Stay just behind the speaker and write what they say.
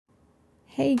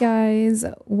Hey guys,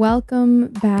 welcome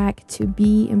back to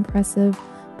Be Impressive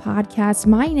podcast.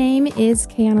 My name is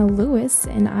Kaiana Lewis,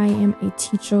 and I am a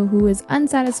teacher who is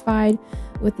unsatisfied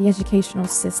with the educational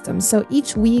system. So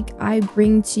each week I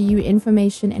bring to you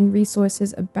information and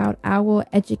resources about our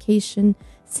education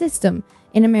system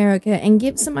in America and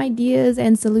give some ideas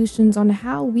and solutions on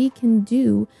how we can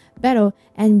do better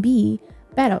and be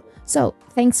better. So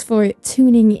thanks for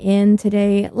tuning in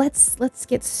today. Let's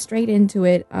get straight into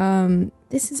it.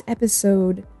 This is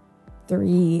episode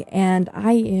 3 and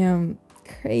I am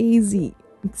crazy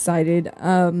excited,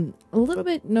 a little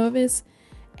bit nervous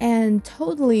and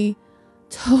totally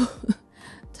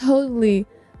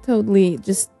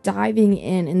just diving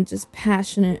in and just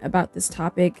passionate about this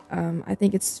topic. I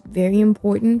think it's very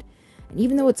important, and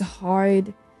even though it's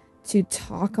hard to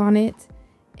talk on it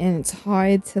and it's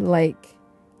hard to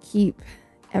keep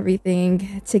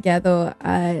everything together,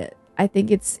 I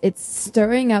think it's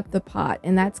stirring up the pot,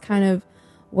 and that's kind of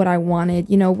what I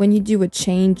wanted. You know, when you do a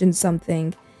change in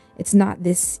something, it's not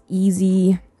this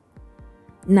easy,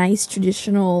 nice,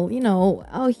 traditional,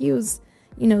 here's,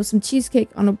 some cheesecake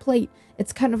on a plate.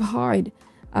 It's kind of hard.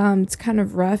 It's kind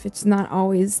of rough. It's not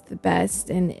always the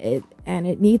best, and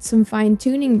it needs some fine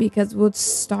tuning because we're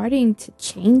starting to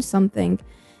change something,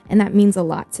 and that means a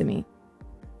lot to me.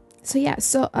 So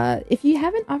if you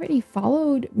haven't already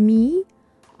followed me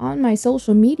on my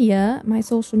social media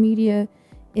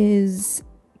is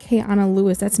Kaiana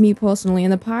Lewis. That's me personally.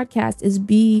 And the podcast is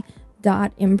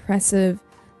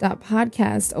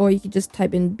b.impressive.podcast, or you could just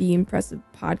type in Be Impressive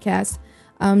Podcast.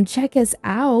 Check us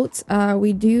out.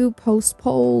 We do post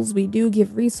polls. We do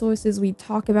give resources. We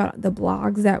talk about the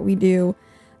blogs that we do.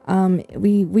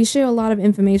 We share a lot of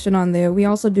information on there. We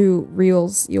also do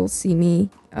reels. You'll see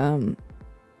me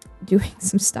doing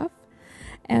some stuff.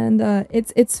 And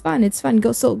it's fun.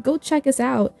 Go check us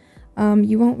out.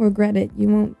 You won't regret it. You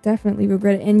won't definitely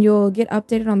regret it. And you'll get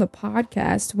updated on the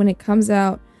podcast when it comes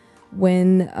out,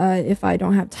 when if I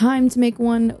don't have time to make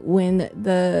one, when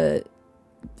the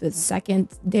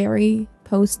secondary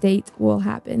post date will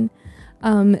happen.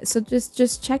 So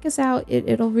just check us out.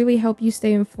 It'll really help you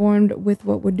stay informed with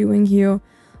what we're doing here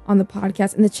on the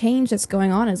podcast and the change that's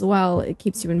going on as well. It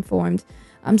keeps you informed.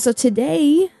 So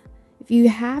today, if you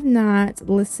have not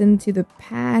listened to the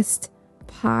past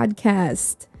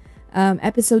podcast,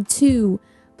 episode 2,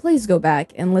 please go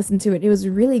back and listen to it. It was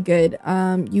really good.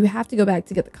 You have to go back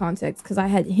to get the context, because I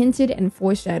had hinted and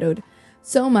foreshadowed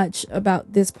so much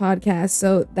about this podcast.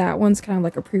 So that one's kind of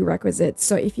like a prerequisite.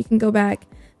 So if you can go back,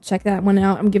 check that one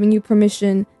out. I'm giving you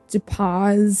permission to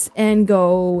pause and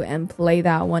go and play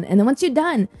that one. And then once you're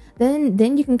done,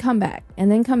 then you can come back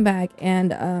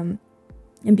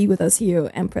and be with us here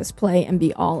and press play and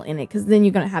be all in it, because then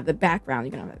you're going to have the background,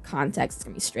 you're going to have the context, it's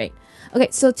going to be straight. Okay,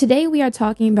 so today we are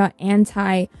talking about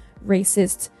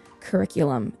anti-racist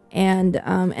curriculum, and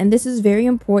this is very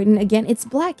important. Again, it's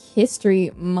Black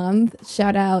History Month.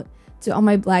 Shout out to all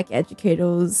my Black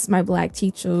educators, my Black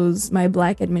teachers, my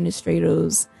Black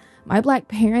administrators, my Black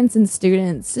parents and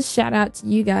students. Just shout out to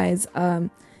you guys.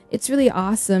 It's really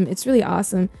awesome.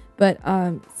 But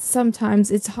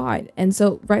sometimes it's hard. And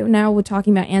so right now we're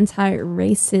talking about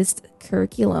anti-racist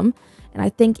curriculum. And I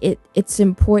think it's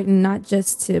important not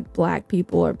just to Black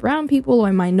people or brown people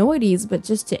or minorities, but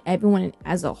just to everyone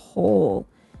as a whole.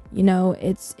 You know,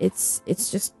 it's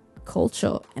just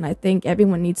culture. And I think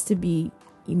everyone needs to be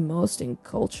immersed in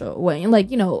culture. Why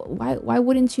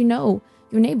wouldn't you know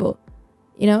your neighbor?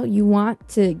 You know, you want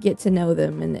to get to know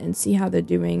them and see how they're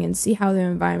doing and see how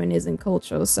their environment is in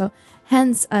culture. So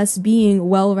hence us being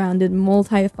well-rounded,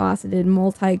 multifaceted,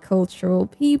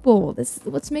 multicultural people. This is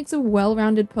what makes a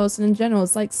well-rounded person in general.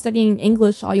 It's like studying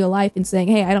English all your life and saying,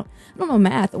 hey, I don't know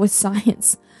math or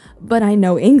science, but I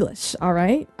know English, all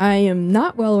right? I am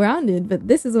not well-rounded, but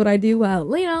this is what I do well.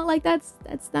 That's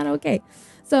not okay.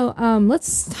 So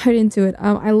let's start into it.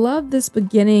 I love this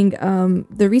beginning,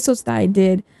 the research that I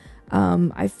did.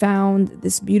 I found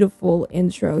this beautiful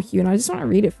intro here, and I just want to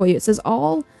read it for you. It says,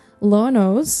 all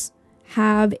learners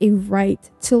have a right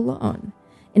to learn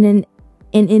in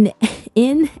an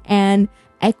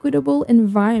equitable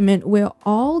environment where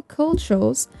all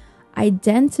cultures,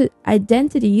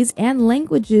 identities, and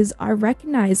languages are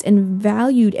recognized and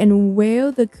valued, and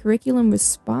where the curriculum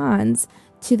responds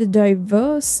to the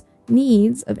diverse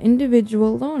needs of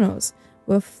individual learners,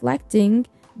 reflecting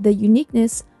the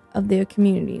uniqueness of their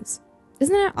communities.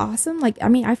 Isn't that awesome?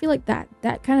 I feel like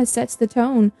that kind of sets the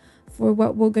tone for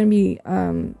what we're going to be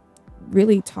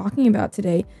really talking about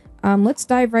today. Let's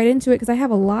dive right into it, because I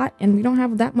have a lot and we don't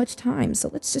have that much time. So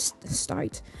let's just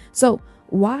start. So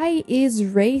why is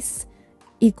race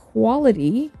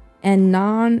equality and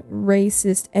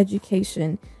non-racist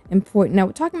education important. Now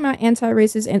we're talking about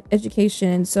anti-racist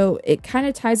education, so it kind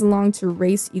of ties along to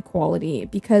race equality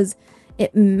because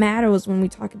it matters when we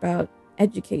talk about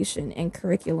education and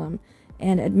curriculum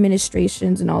and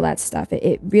administrations and all that stuff.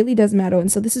 It really does matter,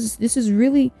 and so this is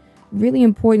really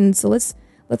important. So let's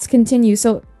continue.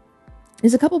 So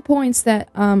there's a couple points that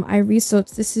I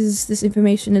researched. This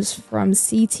information is from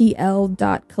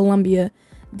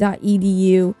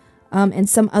ctl.columbia.edu and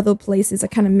some other places. I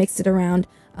kind of mixed it around.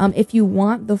 If you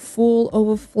want the full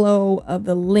overflow of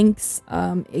the links,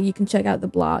 you can check out the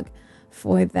blog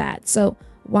for that. So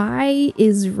why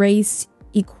is race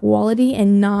equality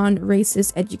and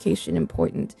non-racist education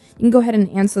important? You can go ahead and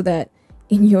answer that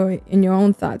in your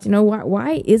own thoughts. You know,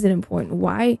 why is it important?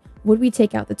 Why would we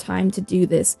take out the time to do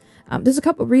this? There's a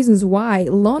couple of reasons why.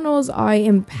 Learners are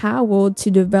empowered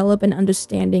to develop an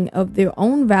understanding of their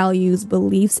own values,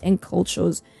 beliefs, and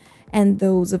cultures, and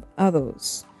those of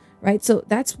others. Right? So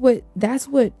that's what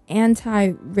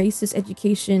anti-racist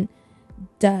education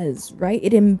does, right?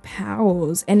 It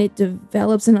empowers and it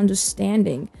develops an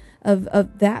understanding of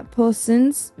that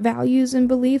person's values and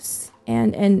beliefs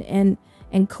and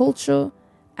culture,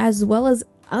 as well as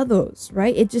others,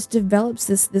 right? It just develops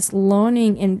this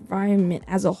learning environment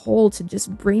as a whole to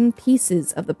just bring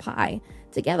pieces of the pie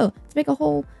together to make a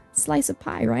whole slice of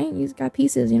pie, right? You just got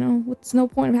pieces, you know, what's no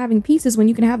point of having pieces when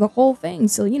you can have the whole thing?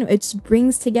 So, you know, it just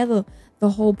brings together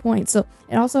the whole point. So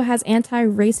it also has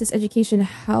anti-racist education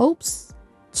helps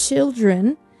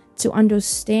children to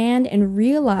understand and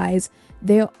realize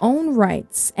their own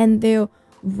rights and their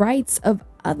rights of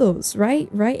others, right?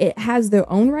 It has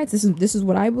their own rights. This is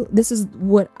what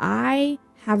I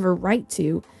have a right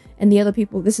to, and the other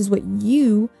people, this is what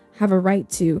you have a right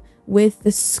to with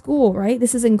the school, right?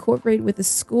 This is incorporated with the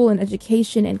school and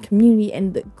education and community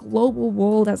and the global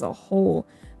world as a whole,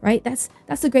 right? That's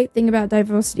the great thing about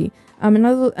diversity.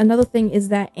 Another thing is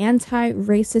that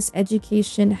anti-racist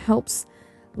education helps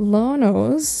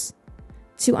learners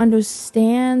to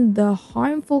understand the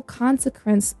harmful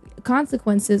consequences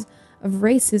of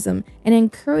racism and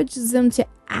encourages them to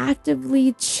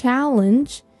actively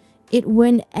challenge it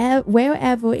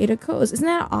wherever it occurs. Isn't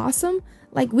that awesome?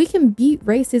 Like, we can beat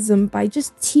racism by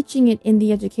just teaching it in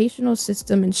the educational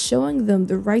system and showing them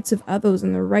the rights of others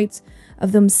and the rights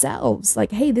of themselves.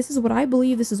 Like, hey, this is what I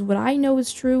believe. This is what I know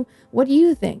is true. What do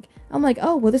you think? I'm like,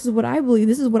 oh, well, this is what I believe.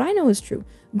 This is what I know is true.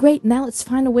 Great. Now let's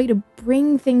find a way to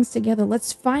bring things together.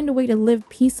 Let's find a way to live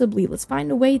peaceably. Let's find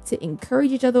a way to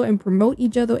encourage each other and promote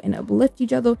each other and uplift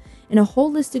each other in a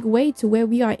holistic way to where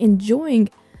we are enjoying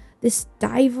this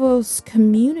diverse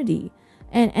community.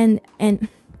 And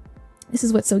this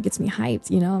is what so gets me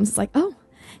hyped, you know. I'm just like, oh,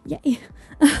 yay.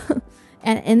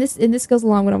 and this goes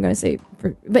along with what I'm going to say.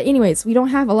 But anyways, we don't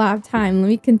have a lot of time. Let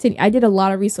me continue. I did a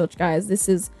lot of research, guys. It's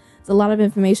a lot of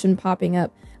information popping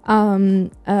up.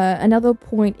 Another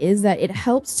point is that it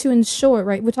helps to ensure,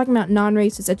 right? We're talking about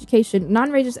non-racist education.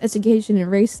 Non-racist education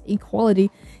and race equality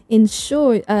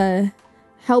ensures that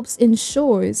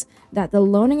the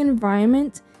learning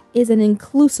environment is an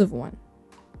inclusive one,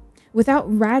 without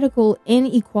radical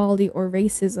inequality or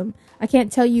racism. I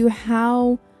can't tell you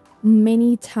how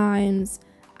many times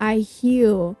I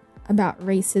hear about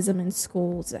racism in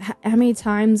schools. How many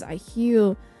times I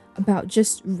hear about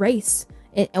just race,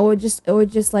 or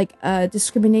just like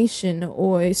discrimination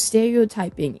or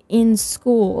stereotyping in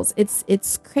schools.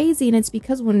 It's crazy, and it's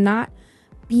because we're not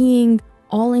being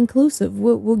all inclusive.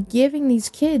 We're giving these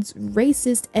kids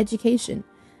racist education.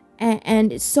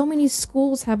 And so many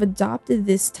schools have adopted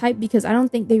this type because I don't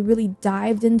think they really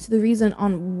dived into the reason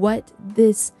on what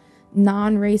this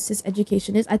non-racist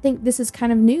education is. I think this is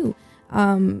kind of new.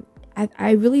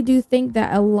 I really do think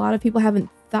that a lot of people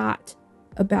haven't thought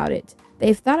about it.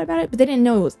 They've thought about it, but they didn't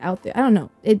know it was out there. I don't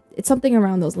know. It's something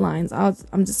around those lines. I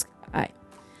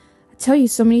tell you,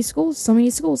 so many schools.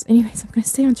 Anyways, I'm going to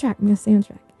stay on track.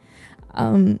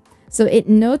 So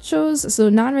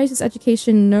non-racist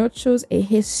education nurtures a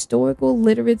historical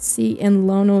literacy in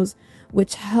learners,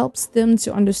 which helps them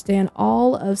to understand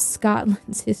all of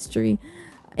Scotland's history,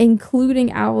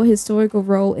 including our historical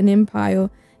role in empire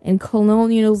and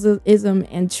colonialism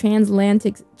and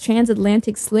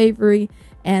transatlantic slavery,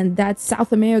 and that's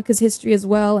South America's history as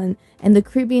well, and the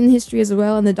Caribbean history as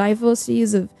well, and the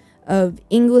diversities of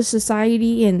English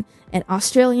society and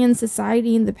Australian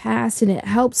society in the past. And it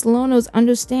helps learners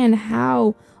understand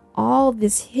how all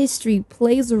this history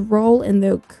plays a role in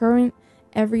their current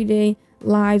everyday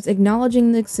lives,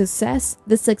 acknowledging the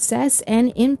success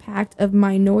and impact of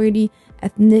minority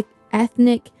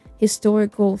ethnic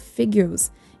historical figures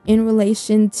in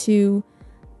relation to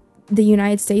the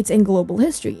United States and global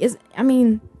history.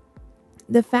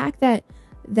 the fact that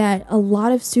a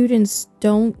lot of students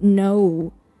don't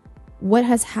know what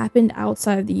has happened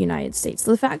outside of the United States.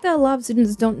 The fact that a lot of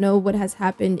students don't know what has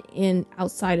happened in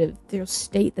outside of their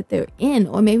state that they're in,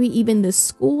 or maybe even the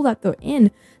school that they're in.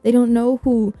 They don't know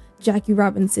who Jackie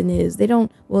Robinson is. They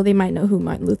might know who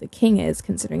Martin Luther King is,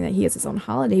 considering that he has his own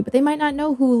holiday, but they might not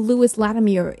know who Louis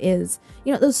Latimer is.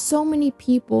 There's so many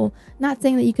people, not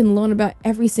saying that you can learn about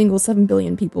every single 7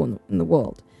 billion people in the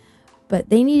world,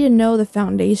 but they need to know the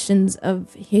foundations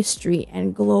of history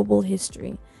and global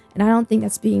history. And I don't think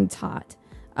that's being taught,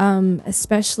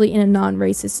 especially in a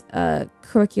non-racist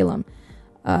curriculum.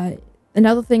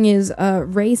 Another thing is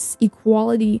race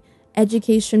equality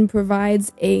education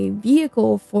provides a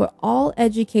vehicle for all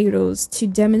educators to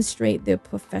demonstrate their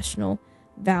professional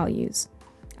values.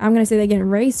 I'm going to say that again.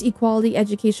 Race equality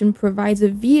education provides a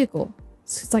vehicle.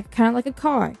 It's like kind of like a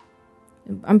car.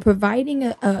 I'm providing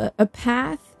a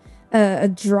path,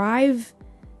 driving,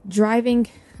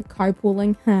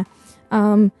 carpooling,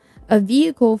 a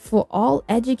vehicle for all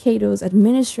educators,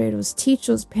 administrators,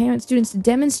 teachers, parents, students to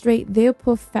demonstrate their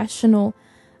professional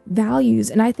values.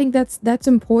 And I think that's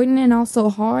important and also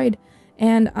hard.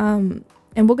 And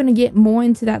we're going to get more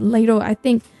into that later. I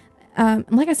think,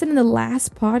 like I said in the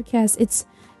last podcast,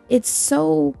 it's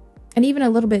so, and even a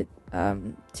little bit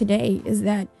today, is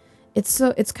that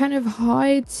it's kind of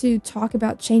hard to talk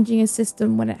about changing a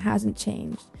system when it hasn't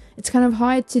changed. It's kind of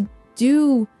hard to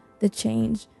do the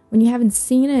change when you haven't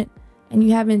seen it and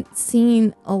you haven't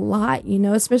seen a lot,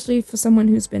 especially for someone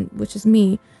which is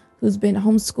me, who's been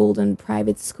homeschooled and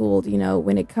private schooled,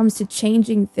 when it comes to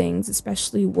changing things,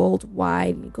 especially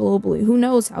worldwide and globally. Who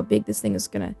knows how big this thing is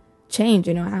going to change,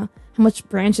 how much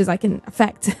branches I can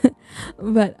affect.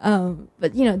 but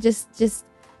just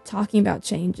talking about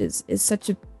changes is such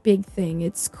a big thing.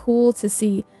 It's cool to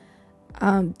see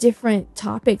different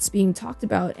topics being talked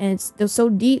about, and they're so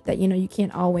deep that you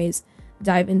can't always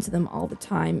dive into them all the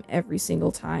time, every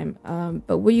single time,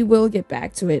 but we will get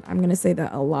back to it. I'm going to say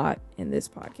that a lot in this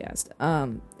podcast,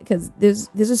 because there's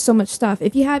just so much stuff.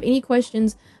 If you have any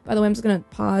questions, by the way, I'm just going to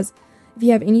pause. If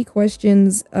you have any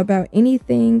questions about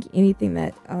anything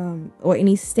that or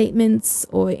any statements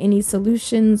or any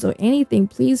solutions or anything,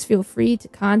 please feel free to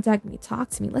contact me.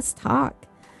 Talk to me. Let's talk,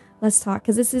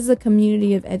 because this is a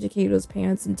community of educators,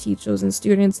 parents, and teachers and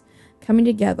students coming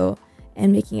together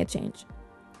and making a change.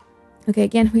 Okay,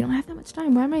 again, we don't have that much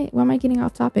time. Why am I getting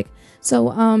off topic? So,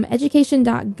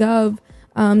 education.gov,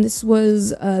 this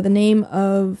was the name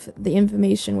of the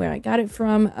information where I got it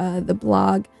from. The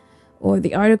blog or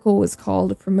the article was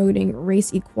called Promoting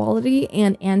Race Equality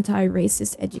and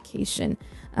Anti-Racist Education.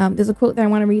 There's a quote that I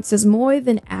want to read. It says, more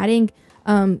than adding,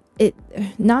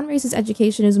 non-racist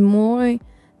education is more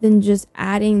than just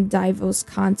adding diverse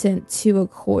content to a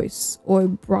course or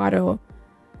broader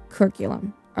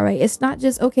curriculum. All right, it's not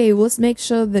just, okay, well, let's make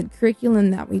sure the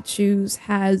curriculum that we choose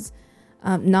has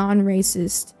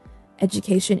non-racist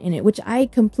education in it, which I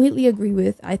completely agree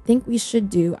with. I think we should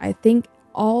do. I think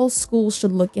all schools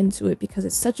should look into it because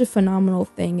it's such a phenomenal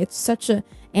thing. It's such a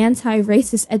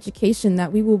anti-racist education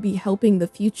that we will be helping the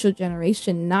future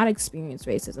generation not experience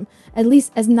racism, at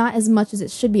least not as much as it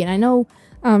should be. And I know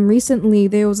recently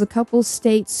there was a couple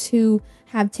states who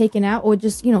have taken out, or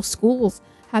just, schools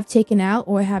have taken out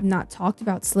or have not talked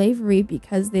about slavery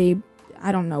because I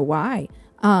don't know why,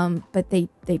 but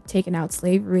they've taken out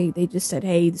slavery. They just said,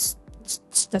 hey, this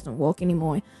just doesn't work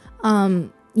anymore. For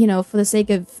the sake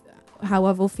of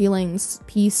however feelings,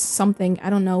 peace, something, I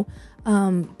don't know.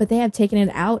 But they have taken it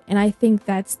out. And I think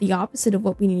that's the opposite of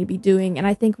what we need to be doing. And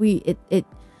I think I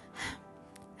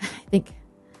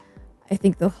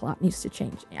think the lot needs to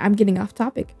change. I'm getting off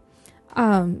topic.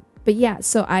 But yeah,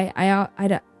 so I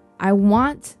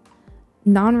want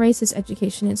non-racist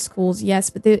education in schools,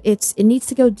 yes, but it needs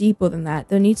to go deeper than that.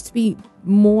 There needs to be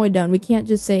more done. We can't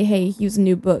just say, hey, here's a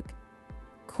new book.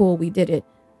 Cool, we did it.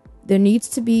 There needs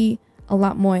to be a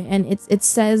lot more. And it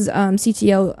says,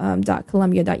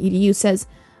 cto.columbia.edu says,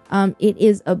 it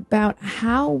is about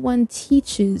how one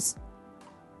teaches,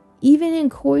 even in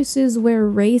courses where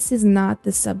race is not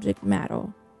the subject matter.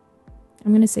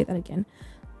 I'm going to say that again.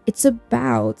 It's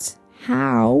about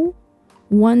how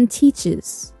one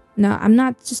teaches. Now, I'm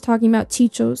not just talking about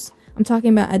teachers. I'm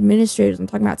talking about administrators. I'm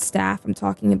talking about staff. I'm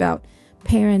talking about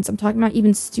parents. I'm talking about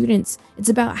even students. It's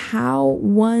about how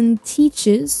one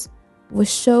teaches, or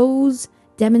shows,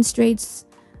 demonstrates,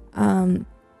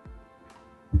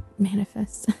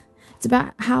 manifests. It's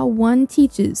about how one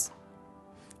teaches,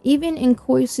 even in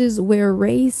courses where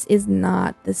race is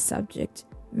not the subject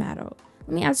matter.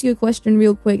 Let me ask you a question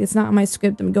real quick. It's not on my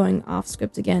script. I'm going off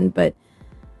script again, but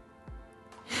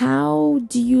how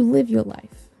do you live your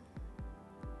life?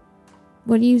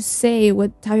 What do you say?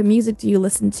 What type of music do you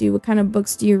listen to? What kind of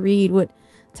books do you read? What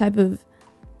type of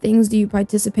things do you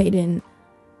participate in?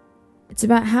 It's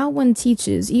about how one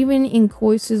teaches, even in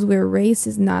courses where race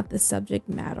is not the subject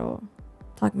matter. I'm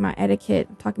talking about etiquette,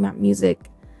 I'm talking about music.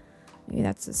 Maybe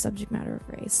that's the subject matter of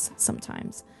race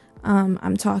sometimes.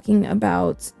 I'm talking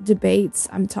about debates.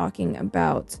 I'm talking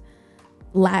about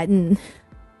Latin.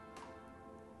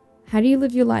 How do you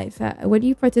live your life? What do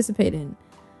you participate in?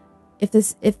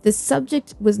 If the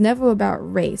subject was never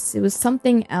about race, it was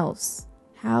something else.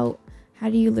 How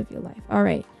do you live your life? All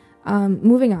right.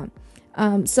 Moving on.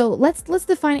 So let's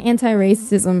define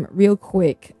anti-racism real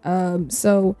quick.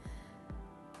 So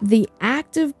the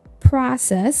active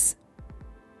process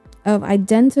of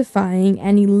identifying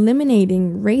and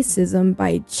eliminating racism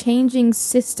by changing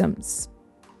systems,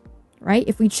 right?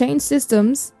 If we change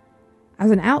systems as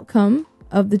an outcome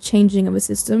of the changing of a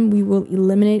system, we will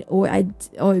eliminate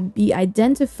or be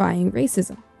identifying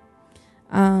racism.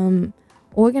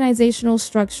 Organizational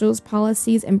structures,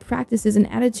 policies, and practices and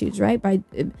attitudes, right?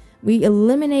 We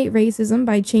eliminate racism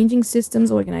by changing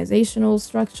systems, organizational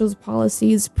structures,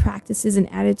 policies, practices,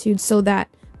 and attitudes so that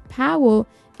power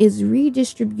is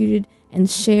redistributed and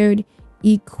shared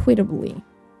equitably,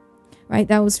 right?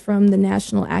 That was from the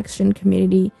National Action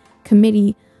Committee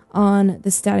on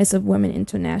the Status of Women,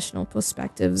 International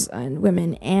Perspectives on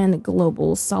Women, and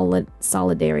Global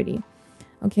Solidarity.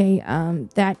 Okay,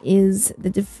 that is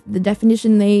the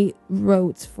definition they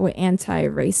wrote for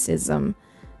anti-racism,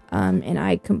 and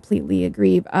I completely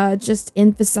agree. Just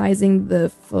emphasizing the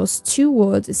first two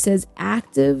words, it says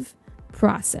active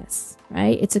process,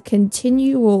 right? It's a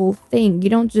continual thing.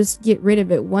 You don't just get rid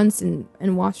of it once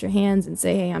and wash your hands and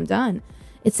say, hey, I'm done.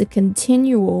 It's a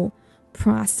continual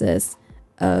process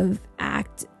of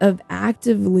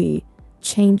actively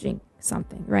changing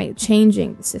something, right?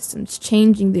 Changing the systems,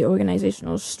 changing the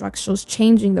organizational structures,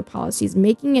 changing the policies,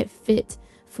 making it fit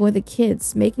for the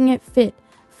kids, making it fit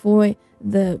for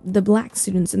the black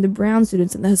students and the brown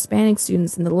students and the Hispanic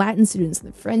students and the Latin students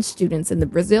and the French students and the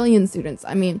Brazilian students.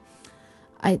 I mean,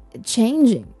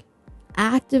 changing,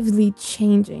 actively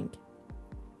changing.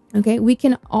 Okay, we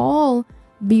can all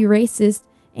be racist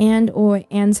and or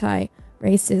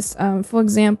anti-racist. For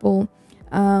example,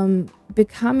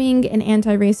 becoming an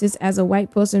anti-racist as a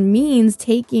white person means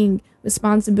taking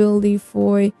responsibility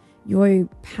for your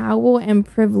power and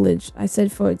privilege. I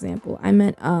said, for example, I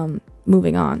meant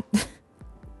moving on.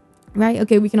 Right?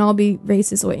 Okay, we can all be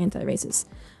racist or anti-racist.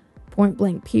 Point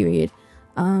blank, period.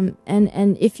 And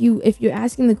if you're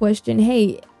asking the question,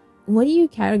 hey, what do you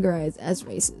categorize as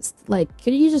racist? Like,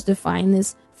 could you just define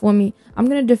this for me? I'm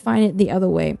going to define it the other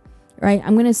way, right?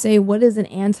 I'm going to say, what does an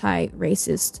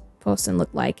anti-racist person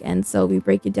look like? And so we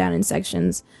break it down in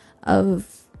sections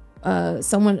of a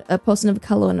person of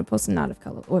color and a person not of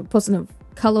color, or a person of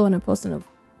color and a person of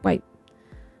white.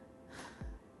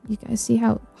 You guys see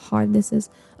how hard this is?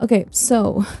 Okay,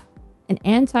 so an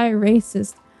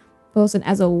anti-racist person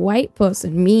as a white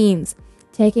person means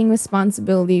taking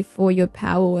responsibility for your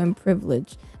power and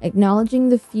privilege, acknowledging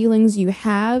the feelings you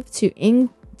have to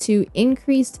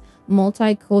increased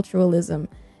multiculturalism,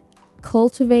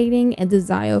 cultivating a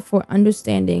desire for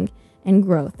understanding and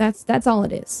growth. That's all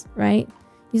it is, right?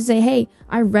 You say, hey,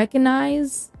 I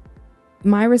recognize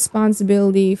my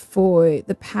responsibility for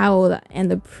the power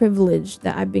and the privilege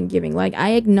that I've been giving. Like,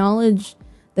 I acknowledge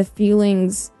the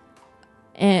feelings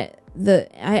and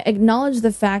I acknowledge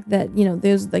the fact that, you know,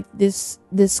 there's like this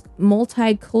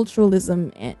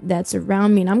multiculturalism that's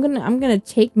around me, and I'm gonna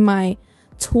take my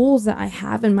tools that I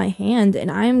have in my hand,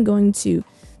 and I am going to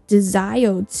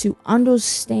desire to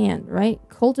understand, right?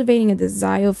 Cultivating a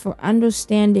desire for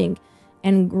understanding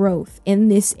and growth in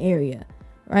this area,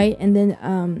 right? And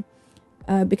then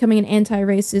becoming an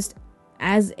anti-racist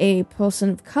as a person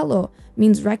of color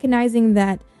means recognizing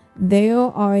that there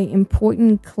are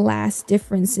important class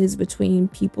differences between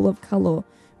people of color,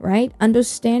 right?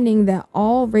 Understanding that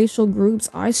all racial groups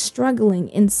are struggling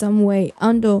in some way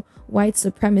under white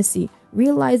supremacy.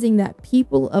 Realizing that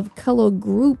people of color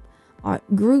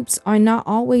groups are not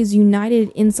always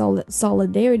united in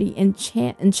solidarity and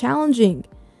challenging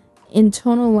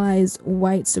internalized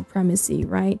white supremacy,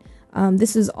 right?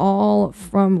 This is all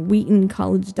from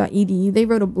wheatoncollege.edu. They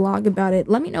wrote a blog about it.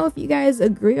 Let me know if you guys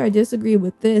agree or disagree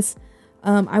with this.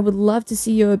 I would love to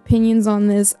see your opinions on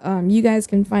this. You guys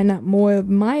can find out more of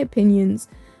my opinions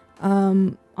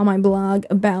on my blog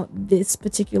about this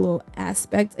particular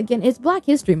aspect. Again, it's Black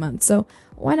History Month, so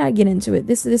why not get into it?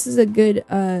 This is a good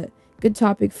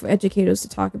topic for educators to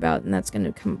talk about, and that's going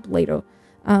to come up later.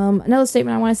 Another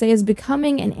statement I want to say is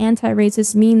becoming an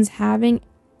anti-racist means having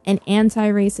an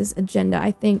anti-racist agenda.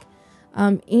 I think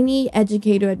Any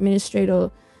educator,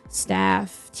 administrator,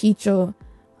 staff, teacher,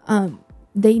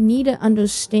 they need to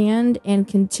understand and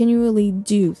continually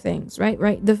do things, right?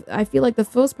 I feel like the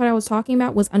first part I was talking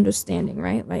about was understanding,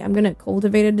 right? Like, I'm going to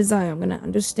cultivate a desire. I'm going to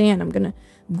understand. I'm going to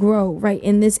grow, right,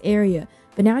 in this area.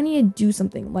 But now I need to do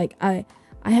something. Like, I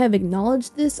have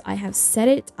acknowledged this. I have said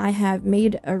it. I have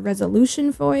made a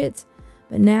resolution for it.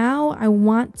 But now I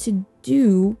want to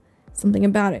do something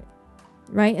about it,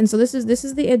 right? And so this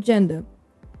is the agenda.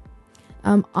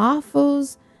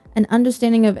 Offers an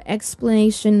understanding of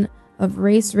explanation of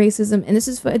racism, and this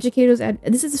is for educators,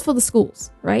 this is for the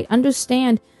schools, right?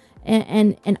 Understand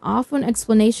and offer an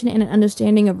explanation and an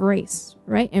understanding of race,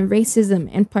 right? And racism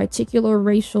and particular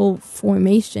racial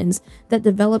formations that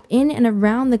develop in and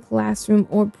around the classroom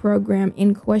or program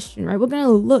in question, right?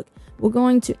 We're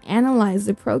going to analyze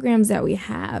the programs that we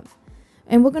have,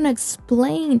 and we're going to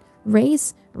explain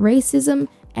racism,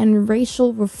 and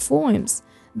racial reforms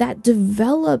that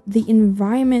develop the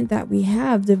environment that we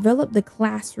have, develop the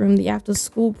classroom, the after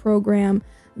school program,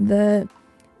 the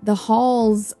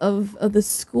halls of the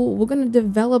school. We're going to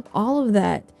develop all of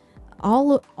that,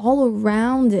 all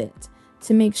around it,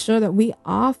 to make sure that we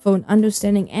offer an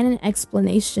understanding and an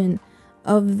explanation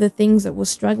of the things that we're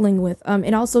struggling with.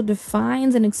 It also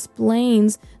defines and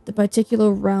explains the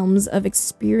particular realms of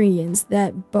experience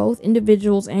that both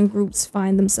individuals and groups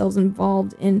find themselves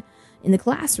involved in the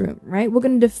classroom, right? We're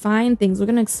going to define things. We're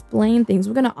going to explain things.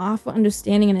 We're going to offer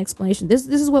understanding and explanation. This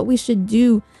is what we should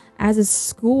do as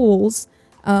schools,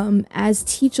 as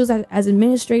teachers, as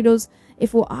administrators.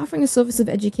 If we're offering a service of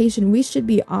education, we should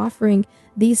be offering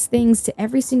these things to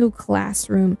every single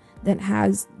classroom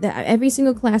every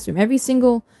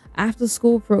single after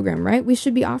school program, right? We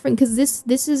should be offering, because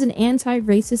this is an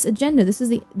anti-racist agenda. This is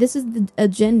the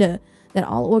agenda that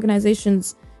all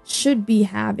organizations should be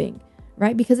having,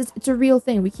 right? Because it's a real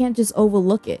thing. We can't just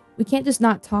overlook it. We can't just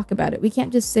not talk about it. We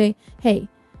can't just say, hey,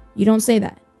 you don't say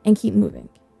that, and keep moving.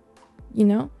 You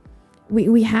know,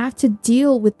 we have to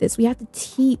deal with this. We have to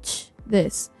teach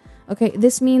this. Okay,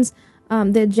 this means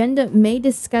the agenda may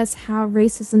discuss how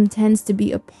racism tends to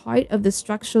be a part of the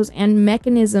structures and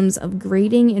mechanisms of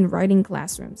grading and writing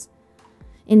classrooms,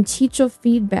 in teacher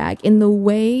feedback, in the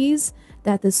ways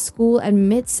that the school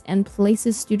admits and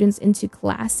places students into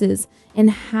classes,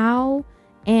 and how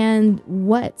and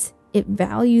what it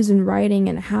values in writing,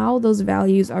 and how those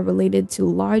values are related to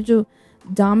larger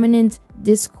dominant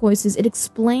discourses. It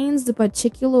explains the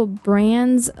particular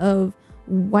brands of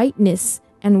whiteness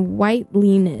and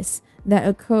whiteliness that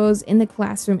occurs in the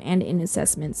classroom and in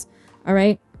assessments. All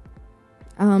right.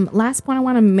 Last point I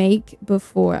want to make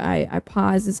before I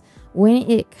pause is, when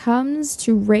it comes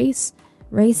to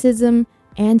racism,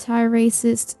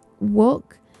 anti-racist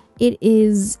work, it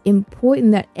is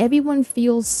important that everyone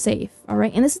feels safe. All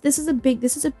right. And this is a big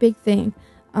thing.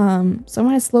 So I'm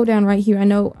going to slow down right here. I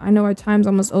know our time's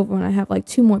almost over and I have like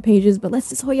 2 more pages, but let's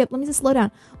just hurry up. Let me just slow down.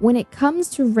 When it comes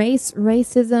to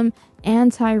racism,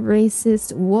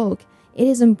 anti-racist work, it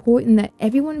is important that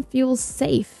everyone feels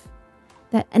safe.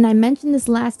 And I mentioned this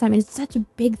last time, and it's such a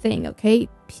big thing, okay?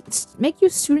 Make your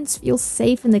students feel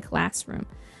safe in the classroom.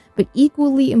 But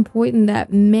equally important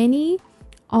that many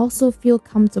also feel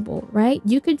comfortable, right?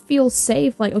 You could feel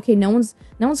safe, like, okay, no one's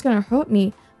gonna hurt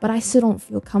me, but I still don't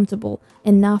feel comfortable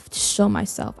enough to show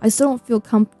myself. I still don't feel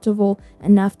comfortable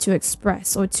enough to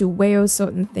express, or to wear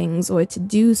certain things, or to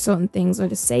do certain things, or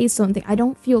to say certain things. I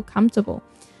don't feel comfortable.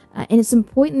 And it's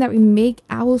important that we make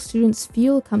our students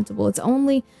feel comfortable. It's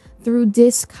only through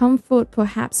discomfort,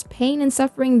 perhaps pain and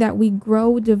suffering, that we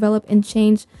grow, develop, and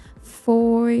change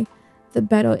for the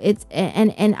better.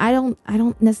 And I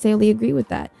don't necessarily agree with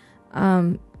that.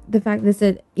 The fact that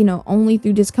said, only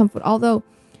through discomfort. Although,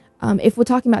 if we're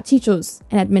talking about teachers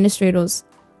and administrators,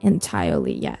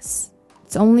 entirely yes.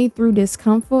 It's only through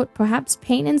discomfort, perhaps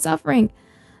pain and suffering,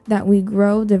 that we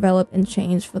grow, develop, and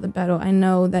change for the better. I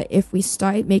know that if we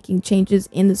start making changes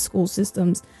in the school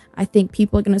systems, I think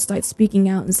people are going to start speaking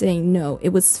out and saying, no, it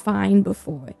was fine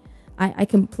before. I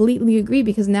completely agree,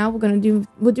 because now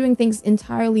we're doing things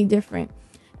entirely different.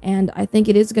 And I think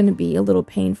it is going to be a little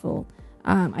painful.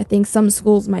 I think some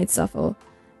schools might suffer.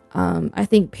 I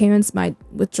think parents might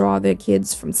withdraw their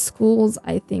kids from schools.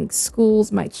 I think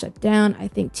schools might shut down. I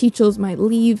think teachers might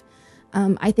leave.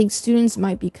 I think students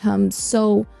might become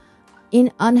so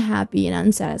unhappy and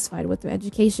unsatisfied with their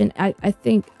education. I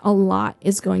think a lot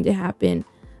is going to happen.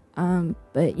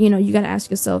 But you got to ask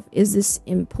yourself, is this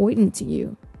important to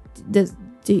you?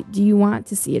 Do you want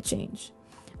to see a change?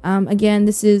 Again,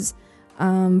 this is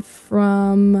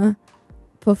from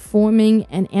Performing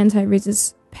an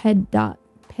Anti-Racist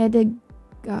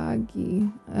pedagogy.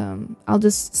 I'll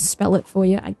just spell it for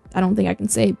you. I don't think I can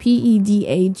say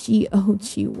pedagogy,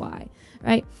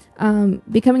 right?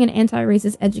 Becoming an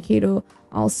anti-racist educator.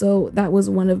 Also, that was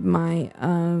one of my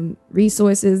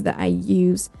resources that I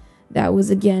used. That was,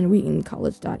 again,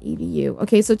 wheatoncollege.edu.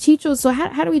 Okay, so teachers. So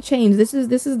how do we change? This is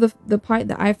the part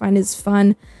that I find is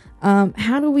fun.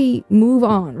 How do we move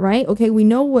on, right? Okay, we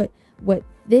know what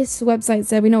this website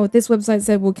said. We know what this website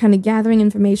said. We're kind of gathering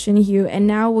information here, and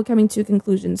now we're coming to a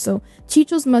conclusion. So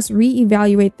teachers must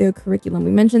reevaluate their curriculum.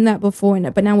 We mentioned that before,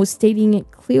 but now we're stating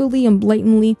it clearly and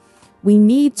blatantly. We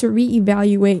need to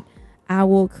reevaluate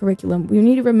our curriculum. We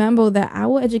need to remember that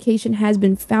our education has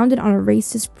been founded on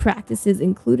racist practices,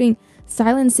 including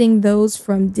silencing those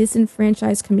from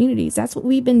disenfranchised communities. That's what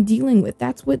we've been dealing with.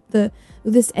 That's what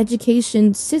this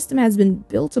education system has been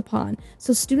built upon.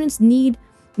 So students need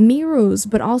mirrors,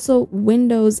 but also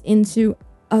windows into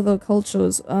other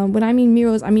cultures. When I mean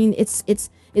mirrors, I mean it's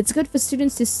good for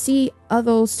students to see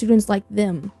other students like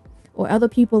them or other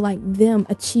people like them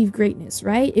achieve greatness,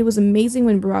 right? It was amazing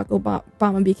when Barack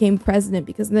Obama became president,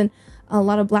 because then a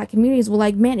lot of black communities were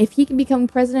like, man, if he can become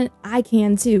president, I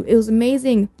can too. It was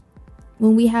amazing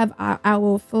when we have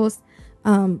our first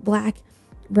black,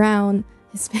 brown,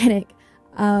 Hispanic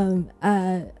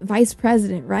vice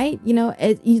president, right? You know,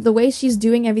 the way she's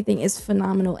doing everything is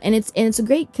phenomenal, and it's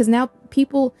great because now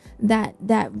people that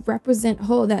represent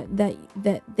her,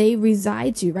 that they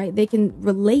reside to, right, they can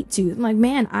relate to. I'm like,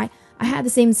 man, I have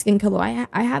the same skin color,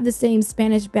 I have the same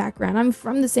Spanish background, I'm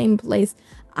from the same place.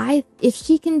 If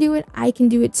she can do it, I can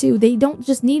do it too. They don't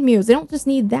just need mirrors, they don't just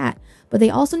need that, but they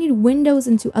also need windows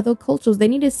into other cultures. They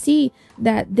need to see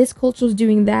that this culture is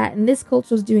doing that and this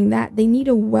culture is doing that. They need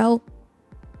a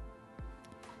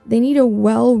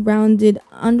well-rounded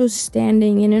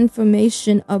understanding and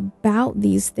information about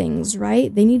these things,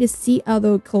 right? They need to see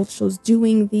other cultures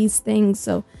doing these things.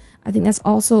 So I think that's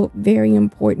also very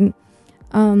important.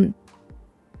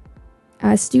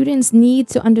 Students need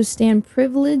to understand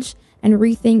privilege and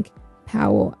rethink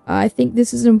power. I think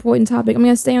this is an important topic. I'm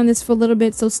going to stay on this for a little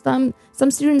bit. So some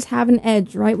students have an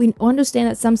edge, right? We understand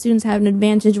that some students have an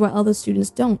advantage while other students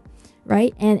don't,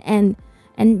 right? And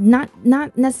not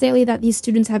necessarily that these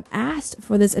students have asked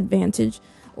for this advantage,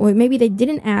 or maybe they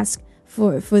didn't ask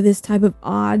for this type of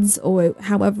odds, or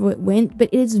however it went, but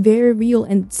it is very real,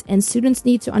 and students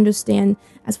need to understand,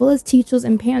 as well as teachers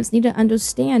and parents need to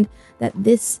understand, that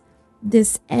this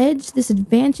edge, this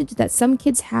advantage that some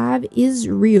kids have is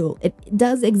real. It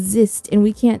does exist, and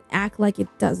we can't act like it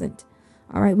doesn't.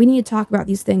 All right, we need to talk about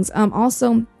these things.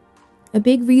 Also, a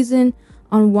big reason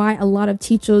on why a lot of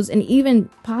teachers, and even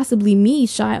possibly me,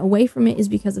 shy away from it is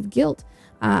because of guilt.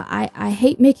 I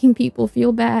hate making people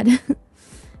feel bad.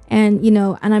 And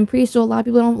I'm pretty sure a lot of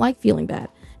people don't like feeling bad.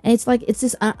 And it's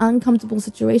this uncomfortable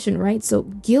situation, right? So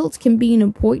guilt can be an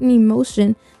important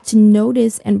emotion to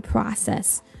notice and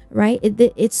process, right?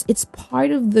 It's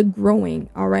part of the growing,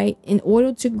 all right? In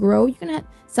order to grow,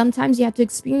 sometimes you have to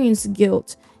experience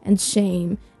guilt and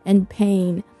shame and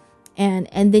pain.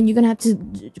 And then you're going to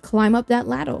have to climb up that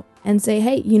ladder and say,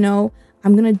 hey,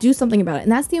 I'm going to do something about it.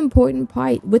 And that's the important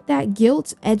part. With that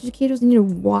guilt, educators need to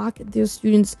walk their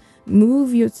students,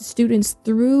 move your students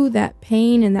through that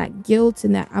pain and that guilt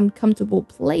and that uncomfortable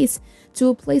place to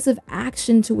a place of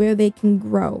action to where they can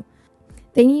grow.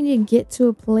 They need to get to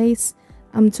a place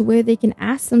to where they can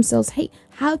ask themselves, hey,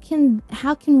 how can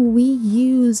we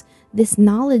use this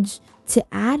knowledge to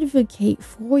advocate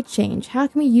for change? How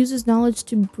can we use this knowledge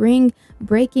to break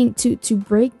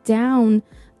down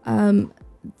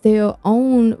their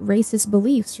own racist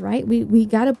beliefs, right? We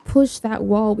got to push that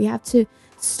wall. We have to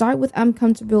start with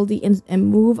uncomfortability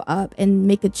and move up and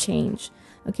make a change.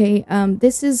 Okay,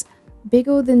 this is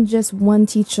bigger than just one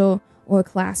teacher or a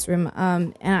classroom.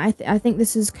 And I think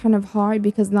this is kind of hard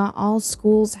because not all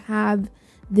schools have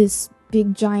this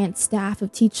big giant staff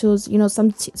of teachers.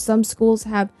 Some schools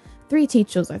have 3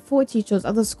 teachers or 4 teachers.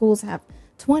 Other schools have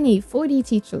 20, 40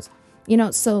 teachers.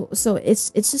 So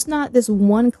it's just not this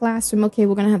one classroom. Okay,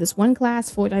 we're going to have this one class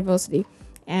for diversity,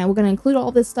 and we're going to include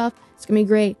all this stuff. It's going to be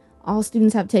great. All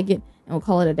students have to take it, and we'll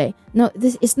call it a day. No,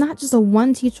 it's not just a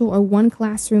one teacher or one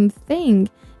classroom thing.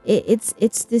 It's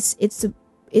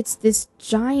this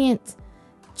giant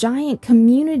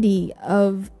community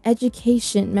of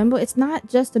education. Remember, it's not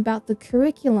just about the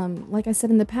curriculum. Like I said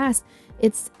in the past,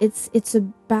 it's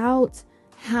about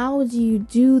how do you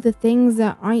do the things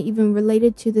that aren't even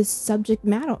related to this subject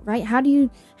matter, right? How do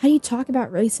you talk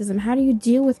about racism? How do you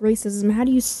deal with racism? How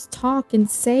do you talk and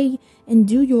say and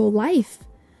do your life?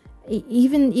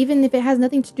 Even if it has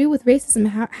nothing to do with racism,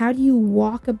 how do you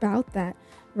walk about that,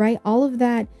 right? All of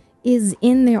that is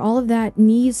in there. All of that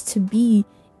needs to be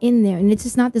in there, and it's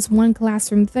just not this one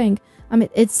classroom thing.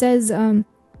 It says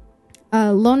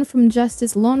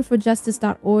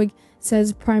loanforjustice.org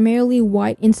says primarily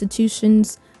white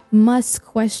institutions must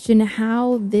question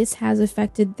how this has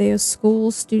affected their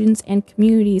schools, students, and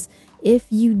communities. If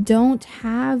you don't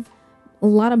have a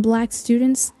lot of black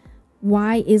students,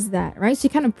 why is that, right? She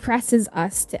kind of presses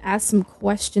us to ask some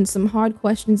questions, some hard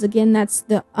questions. Again, that's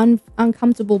the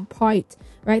uncomfortable part,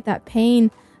 right? That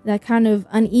pain, that kind of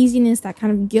uneasiness, that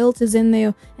kind of guilt is in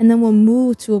there, and then we'll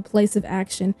move to a place of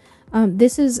action. She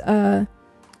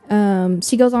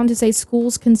goes on to say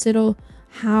schools need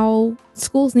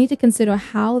to consider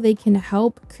how they can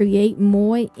help create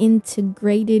more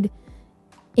integration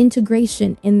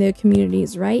in their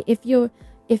communities, right? If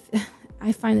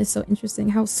I find this so interesting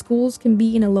how schools can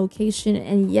be in a location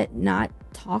and yet not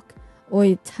talk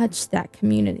or touch that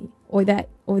community or that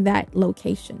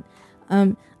location.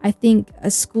 I think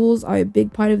schools are a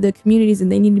big part of their communities,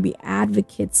 and they need to be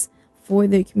advocates for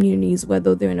their communities,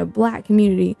 whether they're in a black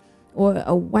community or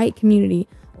a white community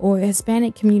or a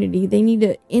Hispanic community. They need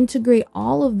to integrate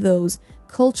all of those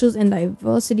cultures and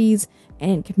diversities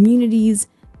and communities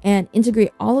and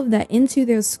integrate all of that into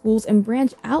their schools and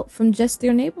branch out from just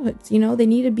their neighborhoods. They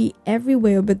need to be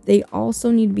everywhere, but they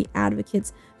also need to be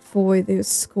advocates for their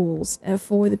schools,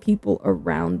 for the people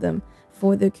around them,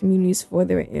 for their communities, for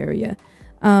their area.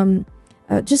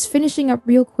 Just finishing up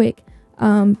real quick,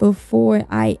 before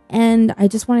I end, I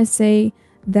just want to say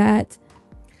that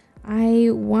I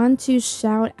want to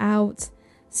shout out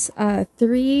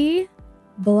 3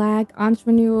 black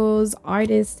entrepreneurs,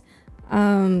 artists,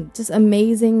 just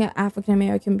amazing African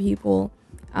American people,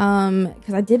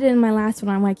 because I did it in my last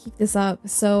one. I want to keep this up.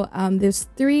 So there's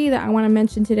 3 that I want to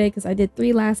mention today because I did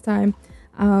 3 last time.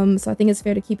 So I think it's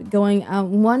fair to keep it going.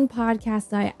 One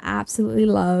podcast I absolutely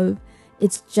love,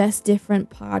 it's Just Different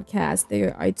Podcast.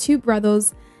 There are 2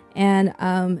 brothers, and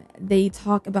they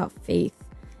talk about faith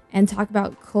and talk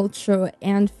about culture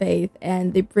and faith,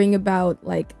 and they bring about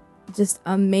like just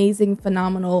amazing,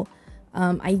 phenomenal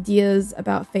ideas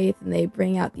about faith, and they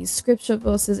bring out these scripture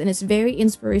verses, and it's very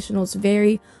inspirational, it's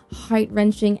very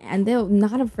heart-wrenching, and they're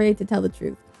not afraid to tell the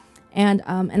truth. And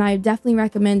I definitely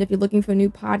recommend, if you're looking for a new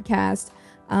podcast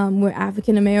where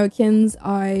African Americans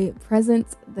are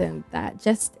present, then that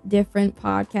Just Different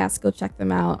Podcast, go check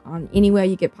them out on anywhere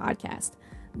you get podcasts.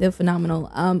 They're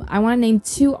phenomenal. I want to name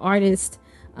 2 artists.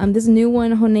 This new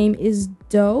one, her name is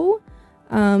Doe,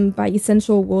 by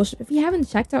Essential Worship. If you haven't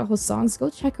checked out her songs, go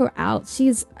check her out. She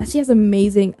has an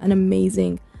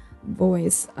amazing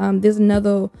voice. There's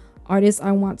another artist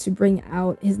I want to bring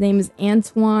out. His name is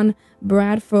Antoine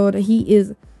Bradford. He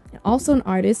is also an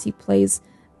artist. He plays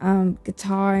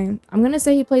guitar. I'm gonna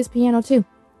say he plays piano too.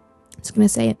 Just gonna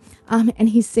say it. And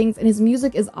he sings, and his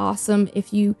music is awesome.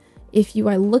 If you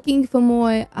are looking for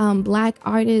more black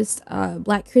artists,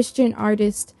 black Christian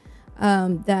artists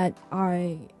that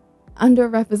are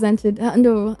underrepresented,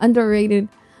 underrated,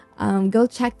 go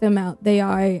check them out. They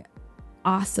are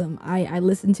awesome. I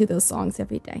listen to those songs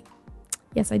every day.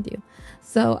 Yes, I do.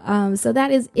 So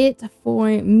that is it for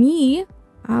me.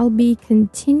 I'll be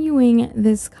continuing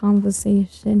this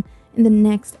conversation in the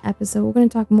next episode. We're going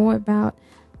to talk more about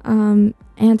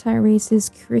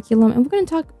anti-racist curriculum, and we're going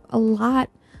to talk a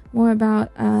lot more about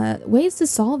ways to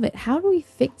solve it. How do we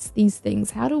fix these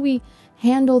things? How do we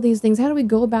handle these things? How do we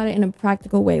go about it in a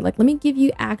practical way? Like, let me give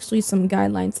you actually some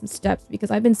guidelines, some steps,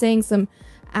 because I've been saying some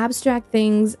abstract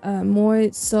things,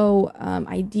 more so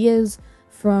ideas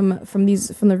from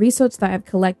the research that I've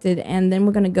collected, and then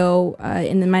we're gonna go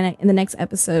in the next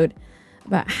episode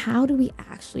about how do we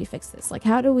actually fix this. Like,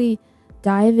 how do we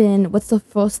dive in? What's the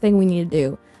first thing we need to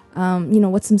do?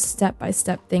 What's some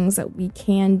step-by-step things that we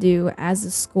can do as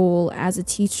a school, as a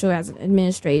teacher, as an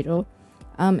administrator,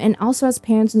 and also as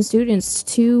parents and students,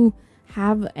 to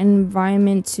have an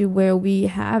environment to where we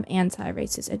have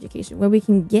anti-racist education, where we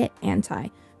can get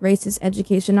anti-racist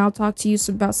education. I'll talk to you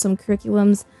about some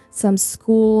curriculums, some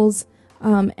schools,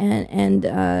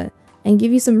 and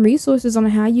give you some resources on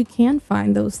how you can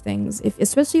find those things.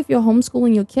 Especially if you're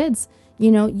homeschooling your kids,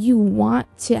 you want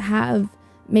to have,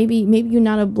 maybe you're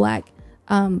not a black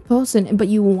person, but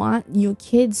you want your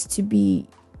kids to be,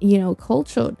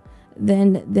 cultured.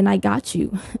 Then I got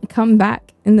you. Come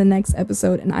back in the next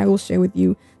episode, and I will share with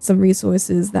you some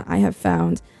resources that I have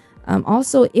found.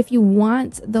 Also, if you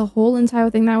want the whole entire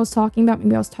thing that I was talking about,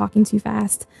 maybe I was talking too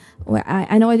fast, or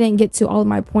I know I didn't get to all of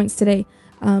my points today.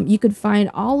 You could find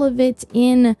all of it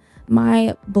in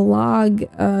my blog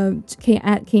at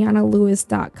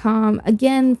KaianaLewis.com.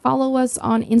 Again, follow us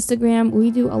on Instagram.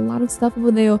 We do a lot of stuff over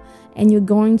there, and you're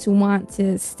going to want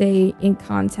to stay in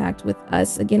contact with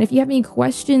us. Again, if you have any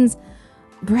questions,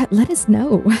 Brett, let us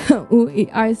know. We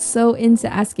are so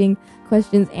into asking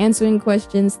questions, answering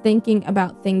questions, thinking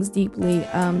about things deeply.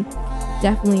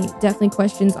 Definitely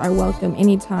questions are welcome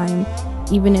anytime,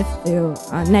 even if they're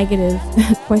negative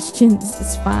questions.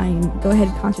 It's fine. Go ahead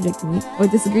and contradict me or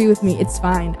disagree with me. It's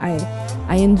fine.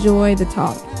 I enjoy the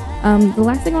talk. The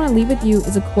last thing I want to leave with you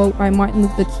is a quote by Martin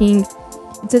Luther King.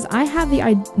 It says, "I have the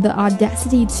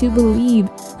audacity to believe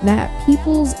that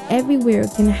peoples everywhere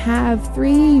can have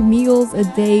 3 meals a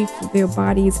day for their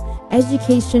bodies,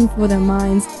 education for their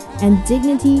minds, and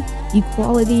dignity,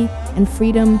 equality, and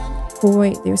freedom for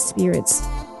their spirits."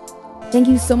 Thank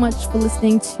you so much for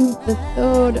listening to the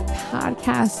 3rd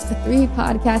podcast, 3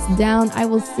 podcasts down. I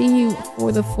will see you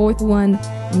for the 4th one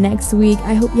next week.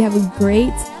 I hope you have a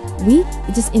great week.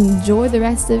 Just enjoy the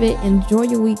rest of it. Enjoy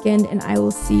your weekend, and I will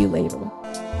see you later.